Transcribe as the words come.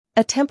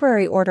A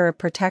temporary order of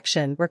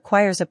protection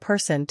requires a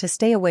person to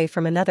stay away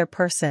from another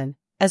person,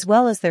 as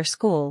well as their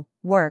school,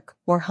 work,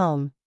 or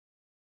home.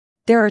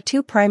 There are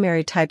two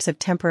primary types of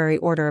temporary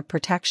order of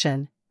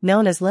protection,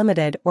 known as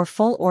limited or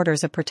full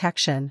orders of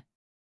protection.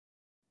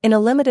 In a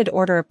limited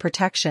order of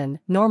protection,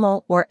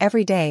 normal or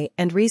everyday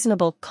and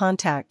reasonable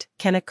contact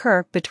can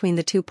occur between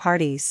the two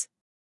parties.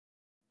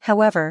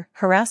 However,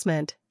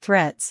 harassment,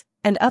 threats,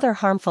 and other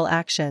harmful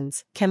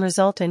actions can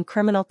result in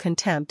criminal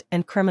contempt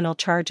and criminal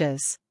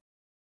charges.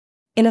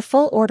 In a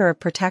full order of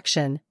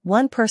protection,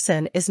 one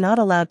person is not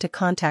allowed to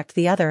contact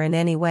the other in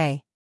any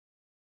way.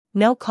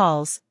 No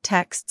calls,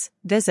 texts,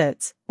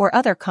 visits, or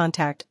other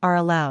contact are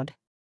allowed.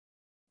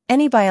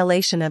 Any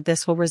violation of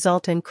this will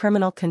result in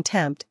criminal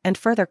contempt and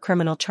further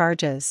criminal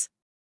charges.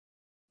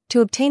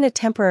 To obtain a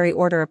temporary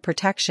order of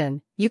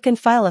protection, you can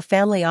file a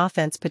family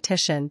offense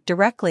petition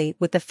directly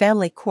with the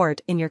family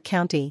court in your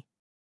county.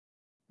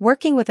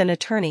 Working with an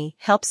attorney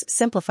helps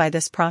simplify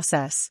this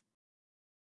process.